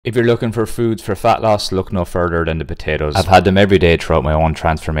If you're looking for foods for fat loss, look no further than the potatoes. I've had them every day throughout my own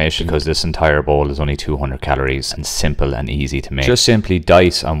transformation because this entire bowl is only 200 calories and simple and easy to make. Just simply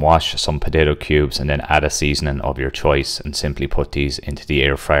dice and wash some potato cubes and then add a seasoning of your choice and simply put these into the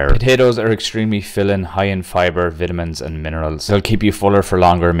air fryer. Potatoes are extremely filling, high in fiber, vitamins and minerals. They'll keep you fuller for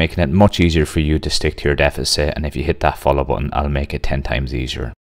longer, making it much easier for you to stick to your deficit, and if you hit that follow button, I'll make it 10 times easier.